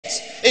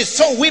is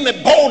so we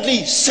may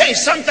boldly say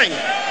something.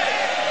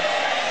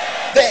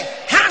 There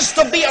has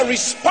to be a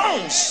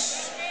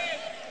response.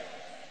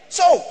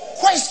 So,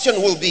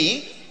 question will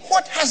be,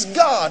 what has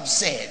God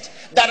said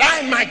that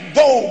I might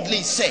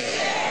boldly say?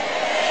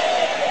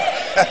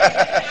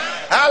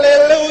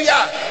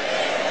 Hallelujah.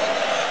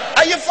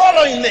 Are you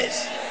following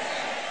this?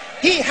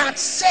 He had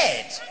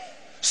said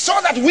so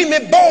that we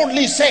may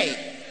boldly say.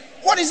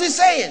 What is he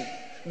saying?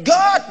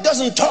 God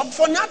doesn't talk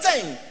for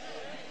nothing.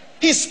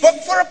 He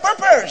spoke for a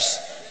purpose.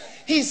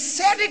 He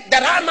said it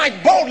that I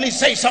might boldly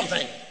say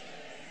something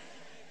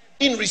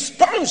in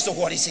response to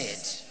what he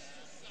said.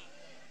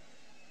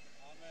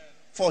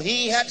 For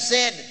he had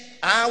said,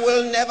 I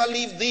will never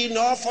leave thee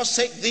nor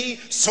forsake thee,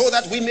 so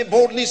that we may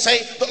boldly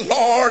say, the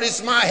Lord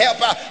is my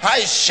helper,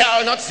 I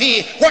shall not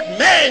fear what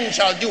man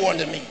shall do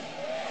unto me.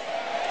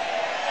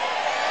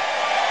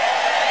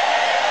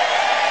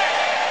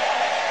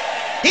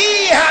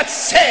 He had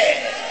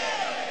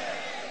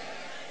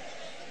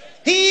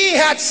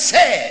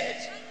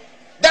said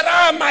that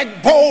I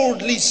might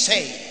boldly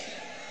say.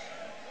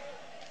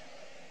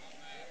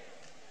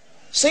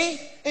 See,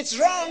 it's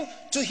wrong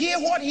to hear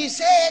what he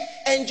said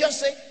and just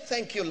say,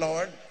 thank you,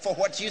 Lord, for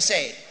what you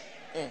said,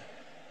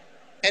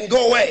 and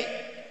go away.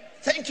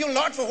 Thank you,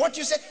 Lord, for what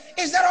you said.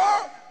 Is that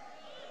all?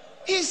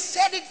 He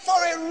said it for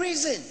a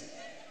reason,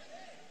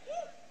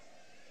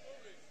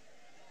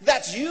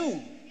 that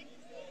you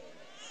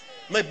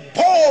may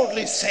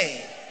boldly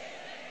say.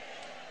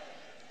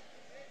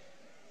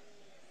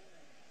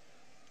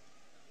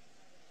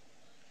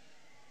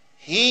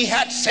 He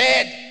had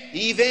said,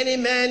 if any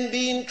man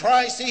be in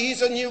Christ, he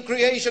is a new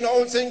creation.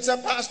 All things are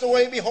passed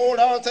away. Behold,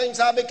 all things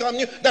are become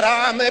new. That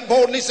I may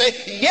boldly say,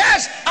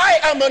 yes, I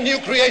am a new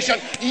creation.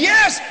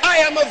 Yes, I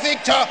am a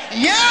victor.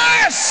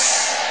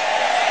 Yes.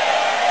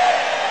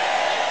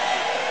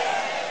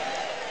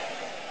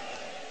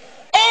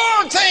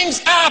 All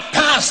things are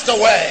passed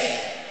away.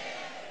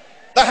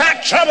 The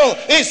heart trouble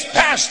is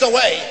passed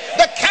away.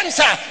 The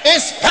cancer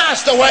is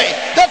passed away.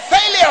 The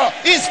failure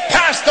is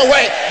passed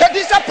away. The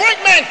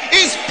disappointment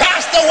is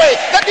passed away.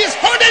 The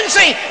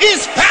despondency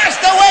is passed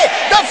away.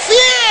 The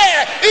fear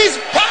is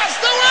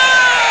passed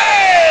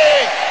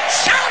away.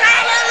 Shout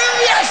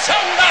hallelujah,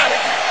 somebody.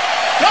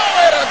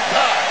 Glory to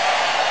God.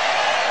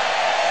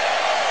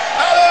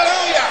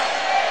 Hallelujah.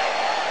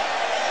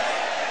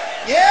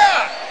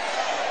 Yeah.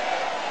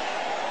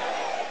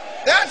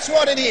 That's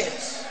what it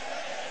is.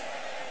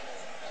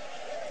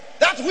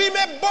 That we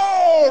may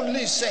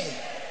boldly say.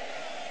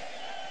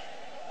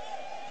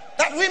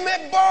 That we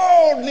may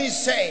boldly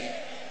say.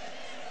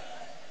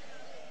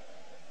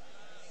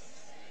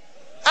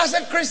 I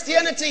said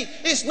Christianity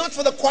is not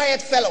for the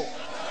quiet fellow.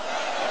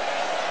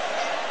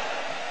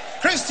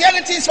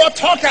 Christianity is for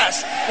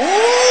talkers.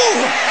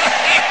 Ooh.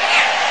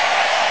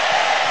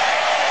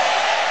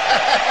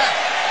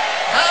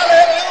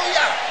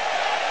 Hallelujah.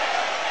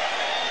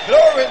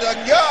 Glory to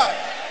God.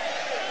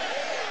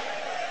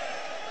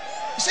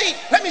 See,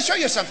 let me show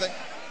you something.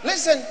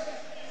 Listen,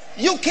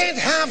 you can't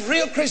have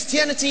real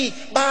Christianity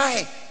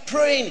by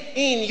praying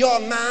in your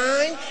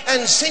mind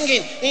and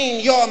singing in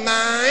your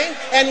mind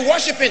and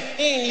worshiping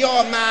in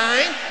your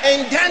mind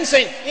and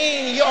dancing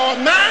in your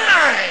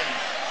mind.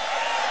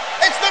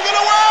 It's not going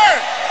to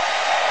work.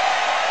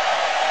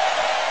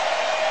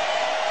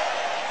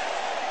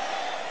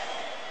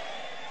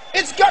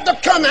 It's got to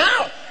come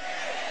out.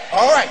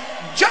 All right,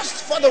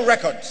 just for the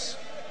records.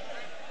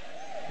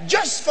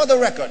 Just for the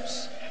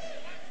records.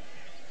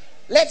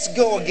 Let's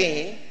go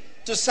again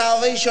to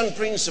salvation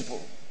principle.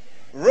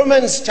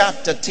 Romans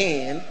chapter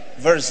 10,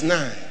 verse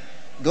 9.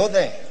 Go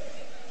there. I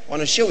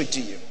want to show it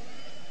to you.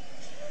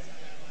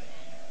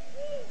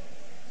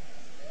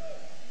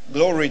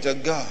 Glory to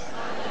God.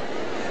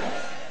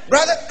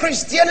 Brother,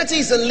 Christianity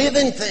is a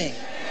living thing.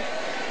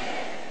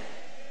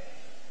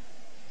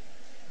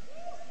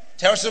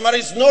 Tell somebody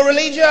it's no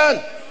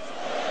religion.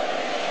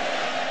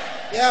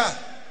 Yeah.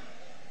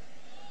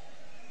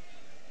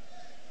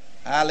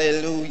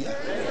 Hallelujah.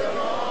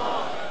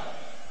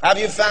 Have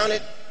you found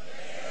it?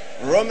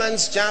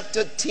 Romans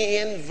chapter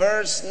 10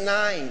 verse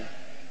 9.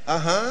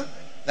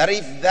 That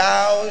if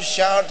thou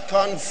shalt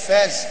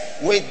confess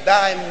with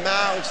thy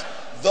mouth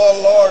the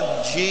Lord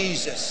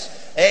Jesus,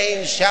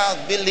 and shalt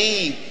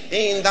believe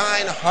in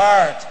thine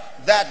heart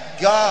that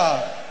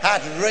God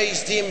hath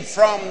raised him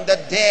from the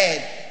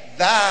dead,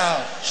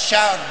 thou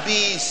shalt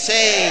be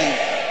saved.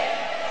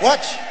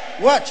 Watch.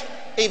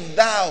 If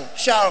thou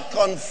shalt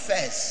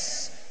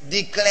confess,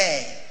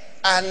 declare,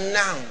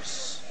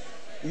 announce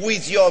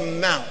with your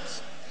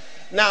mouth.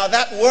 Now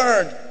that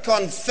word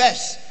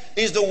confess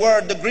is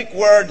the Greek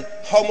word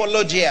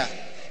homologia.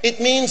 It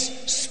means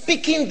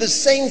speaking the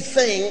same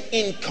thing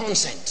in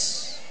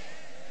consent.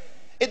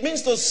 It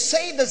means to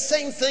say the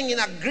same thing in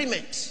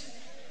agreement.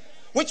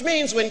 Which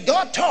means when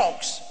God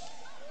talks,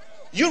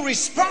 you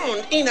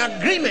respond in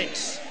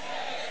agreement.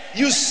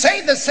 You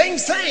say the same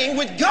thing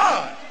with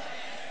God.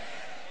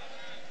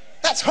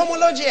 That's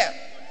homologia.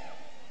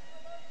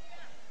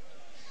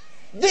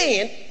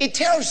 Then it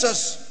tells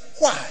us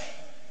why.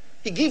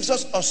 He gives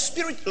us a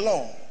spirit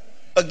law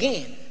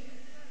again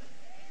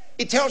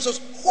it tells us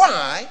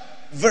why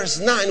verse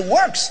 9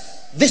 works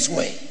this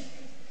way.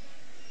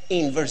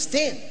 In verse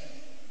 10,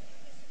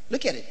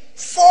 look at it.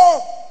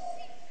 For,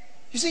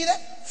 you see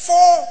that?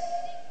 For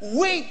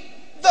with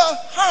the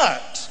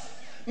heart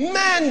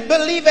man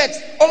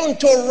believeth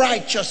unto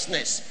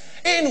righteousness,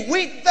 and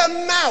with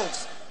the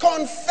mouth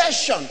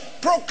confession,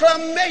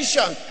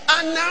 proclamation,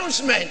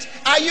 announcement.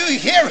 Are you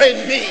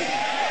hearing me?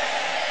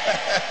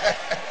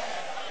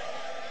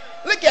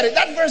 Look at it.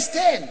 That verse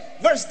 10.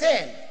 Verse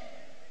 10.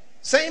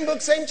 Same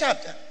book, same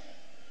chapter.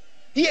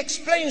 He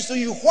explains to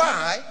you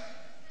why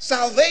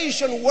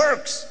salvation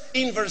works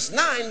in verse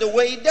 9 the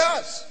way it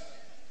does.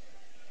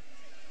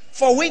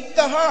 For with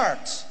the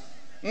heart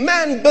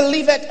man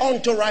believeth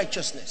unto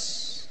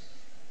righteousness,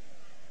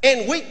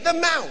 and with the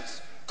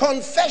mouth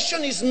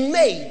confession is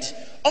made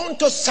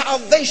unto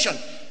salvation.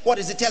 What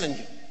is he telling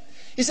you?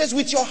 He says,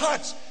 with your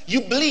heart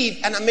you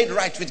believe and are made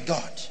right with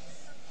God,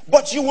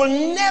 but you will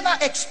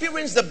never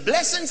experience the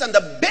blessings and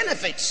the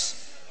benefits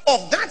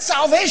of that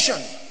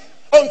salvation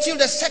until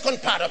the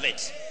second part of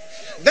it.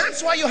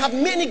 That's why you have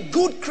many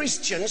good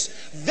Christians,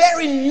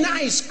 very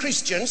nice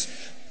Christians,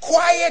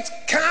 quiet,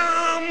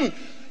 calm,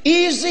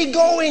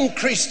 easygoing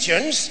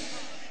Christians,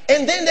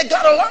 and then they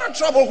got a lot of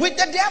trouble with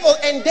the devil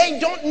and they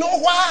don't know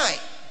why.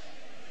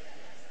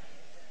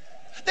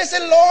 They say,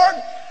 Lord,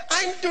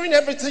 I'm doing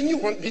everything you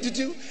want me to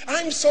do.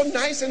 I'm so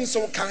nice and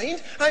so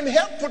kind. I'm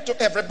helpful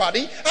to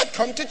everybody. I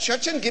come to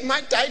church and give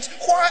my tithes.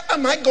 Why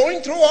am I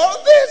going through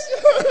all this?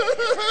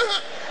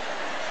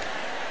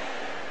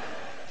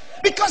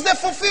 Because they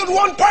fulfilled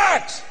one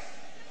part.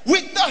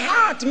 With the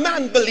heart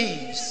man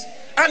believes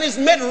and is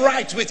made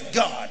right with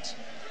God.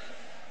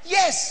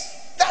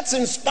 Yes, that's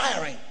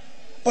inspiring,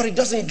 but it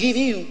doesn't give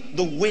you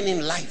the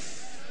winning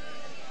life.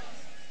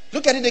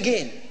 Look at it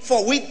again.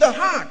 For with the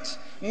heart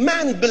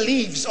man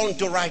believes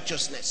unto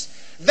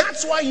righteousness.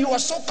 That's why you are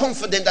so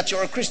confident that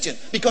you're a Christian,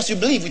 because you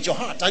believe with your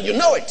heart and you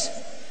know it.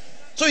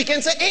 So you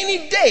can say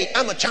any day,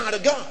 I'm a child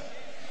of God.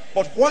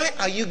 But why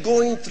are you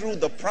going through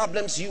the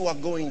problems you are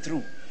going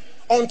through?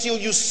 Until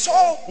you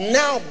so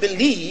now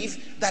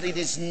believe that it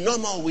is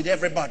normal with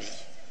everybody.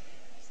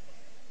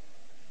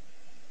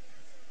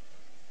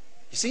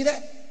 You see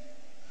that?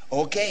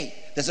 Okay,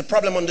 there's a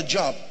problem on the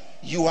job.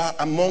 You are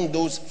among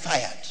those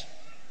fired.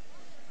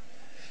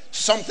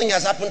 Something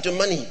has happened to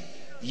money.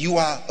 You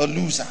are a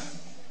loser.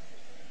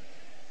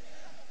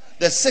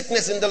 There's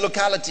sickness in the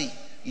locality.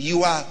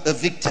 You are a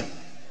victim.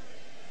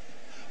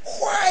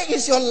 Why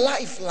is your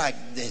life like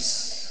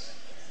this?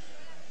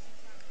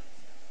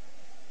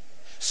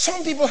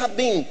 Some people have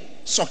been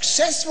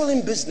successful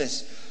in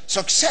business,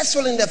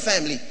 successful in their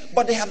family,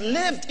 but they have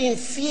lived in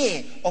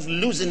fear of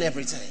losing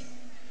everything.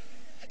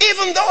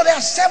 Even though they are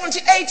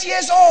 78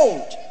 years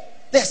old,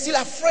 they're still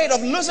afraid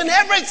of losing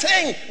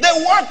everything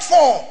they worked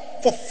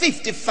for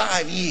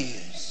 55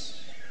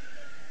 years.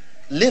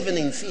 Living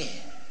in fear.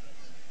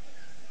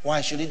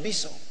 Why should it be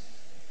so?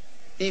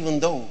 Even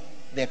though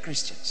they're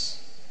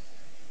Christians.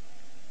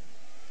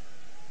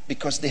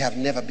 Because they have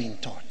never been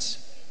taught.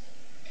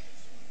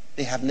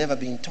 They have never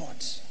been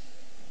taught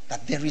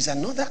that there is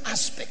another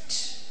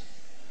aspect.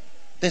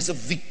 There's a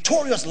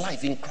victorious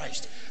life in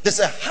Christ. There's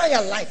a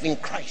higher life in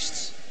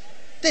Christ.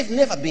 They've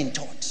never been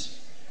taught.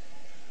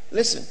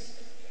 Listen,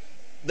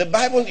 the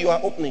Bible you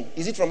are opening,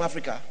 is it from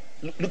Africa?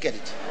 Look at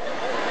it.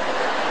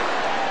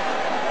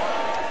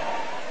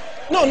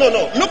 No.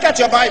 Look at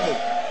your Bible.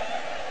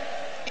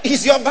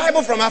 Is your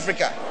Bible from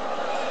Africa?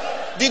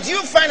 Did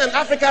you find an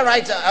African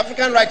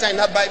writer in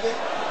that Bible?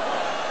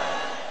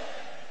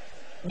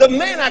 The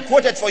men I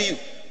quoted for you,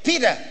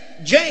 Peter,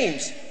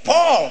 James,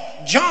 Paul,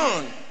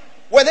 John,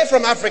 were they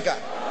from Africa?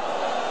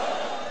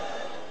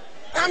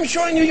 I'm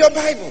showing you your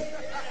Bible.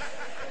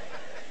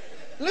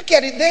 Look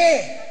at it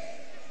there.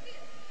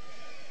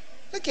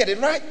 Look at it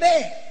right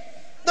there.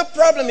 The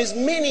problem is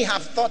many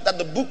have thought that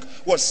the book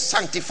was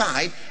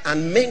sanctified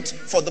and meant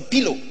for the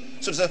pillow.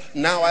 So they say,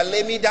 now I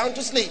lay me down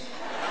to sleep.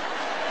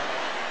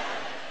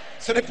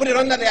 So they put it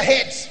under their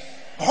heads,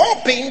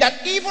 hoping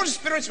that evil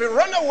spirits will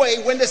run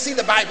away when they see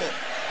the Bible.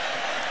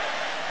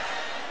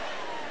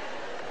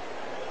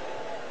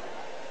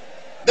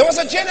 There was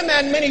a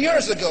gentleman many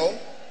years ago.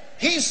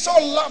 He so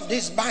loved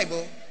his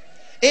Bible,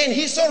 and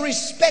he so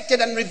respected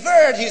and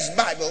revered his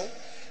Bible,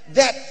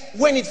 that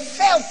when it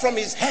fell from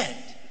his hand,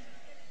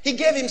 he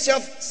gave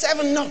himself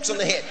 7 knocks on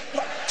the head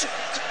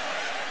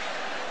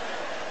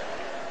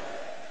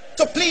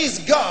to please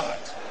God.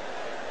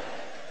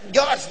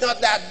 God's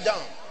not that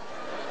dumb.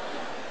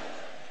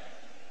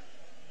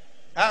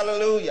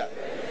 Hallelujah.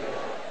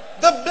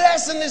 The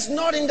blessing is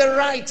not in the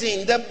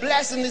writing. The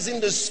blessing is in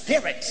the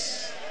spirit.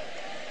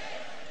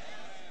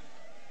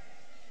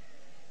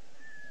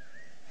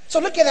 So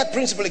look at that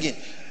principle again.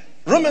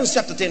 Romans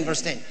chapter 10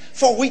 verse 10.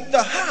 For with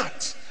the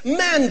heart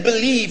man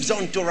believes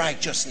unto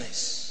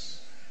righteousness.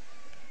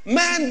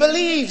 Man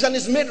believes and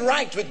is made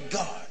right with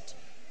God.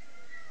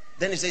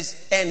 Then it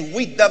says, and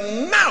with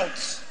the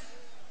mouth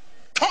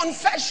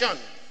confession.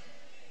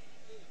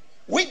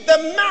 With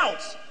the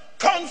mouth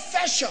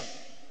confession.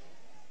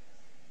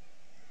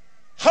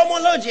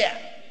 Homologia.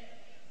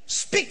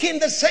 speaking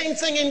the same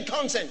thing in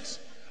consent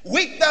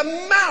with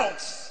the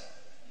mouth.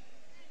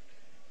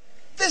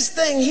 This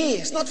thing here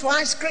is not for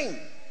ice cream.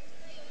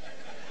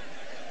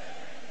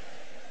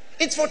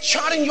 It's for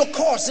charting your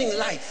course in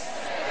life.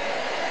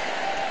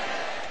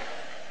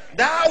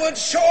 Thou wilt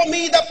show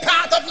me the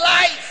path of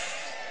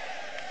life.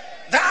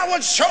 Thou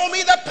wilt show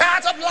me the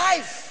path of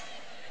life.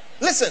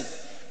 Listen,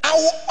 I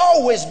will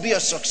always be a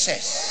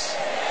success.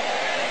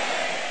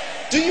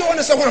 Do you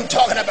understand what I'm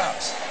talking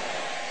about?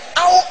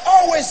 I will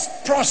always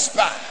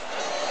prosper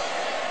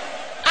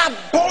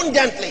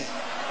abundantly.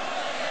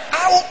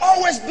 I will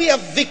always be a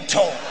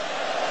victor.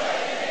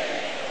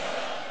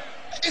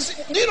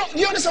 Do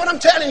you understand what I'm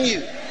telling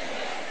you?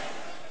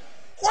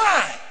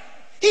 Why?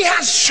 He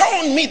has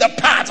shown me the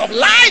path of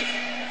life,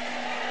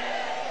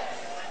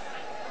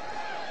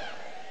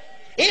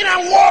 and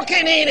I'm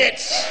walking in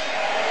it.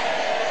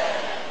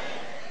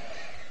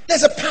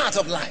 There's a path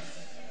of life.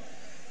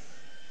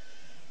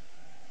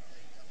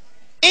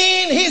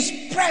 In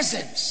his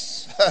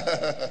presence,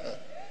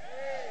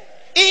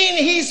 in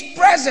his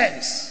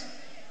presence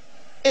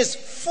is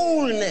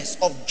fullness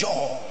of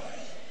joy.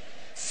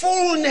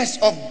 Fullness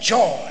of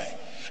joy.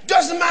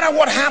 Doesn't matter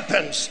what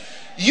happens,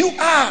 you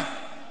are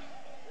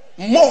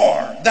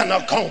more than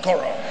a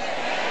conqueror.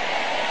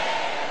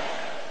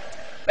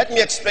 Let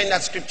me explain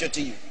that scripture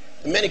to you.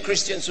 Many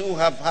Christians who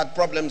have had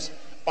problems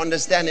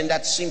understanding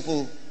that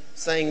simple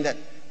thing that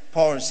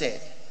Paul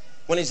said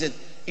when he said,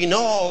 in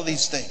all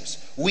these things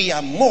we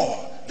are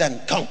more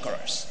than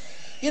conquerors.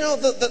 You know,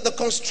 the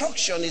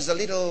construction is a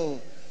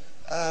little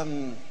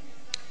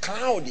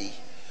cloudy,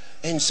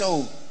 and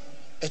so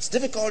it's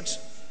difficult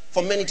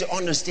for many to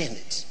understand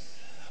it,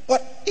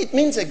 but it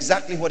means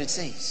exactly what it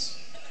says.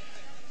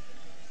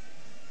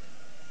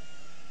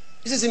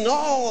 He says, in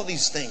all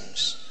these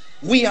things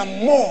we are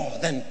more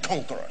than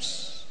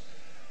conquerors.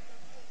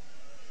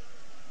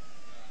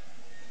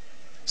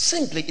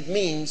 Simply, it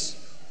means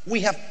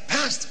we have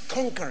passed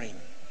conquering.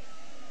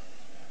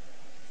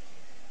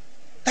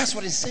 That's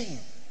what it's saying.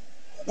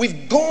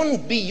 We've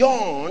gone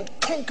beyond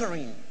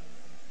conquering.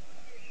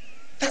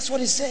 That's what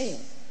it's saying.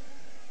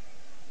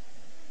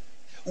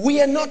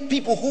 We are not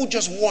people who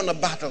just won a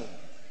battle.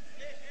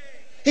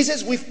 He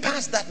says we've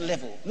passed that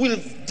level.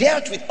 We've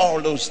dealt with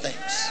all those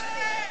things.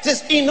 He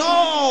says in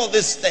all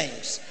these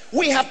things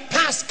we have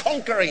passed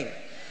conquering.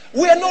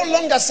 We are no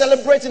longer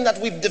celebrating that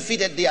we've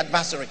defeated the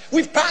adversary.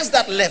 We've passed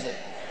that level.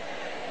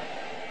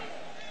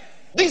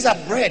 These are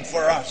bread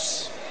for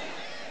us.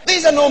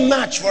 These are no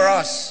match for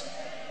us.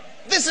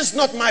 This is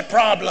not my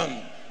problem.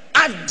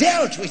 I've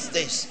dealt with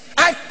this.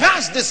 I've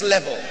passed this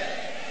level.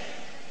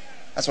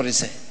 That's what he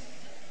said.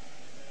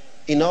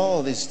 In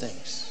all these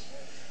things.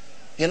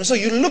 You know, so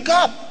you look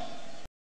up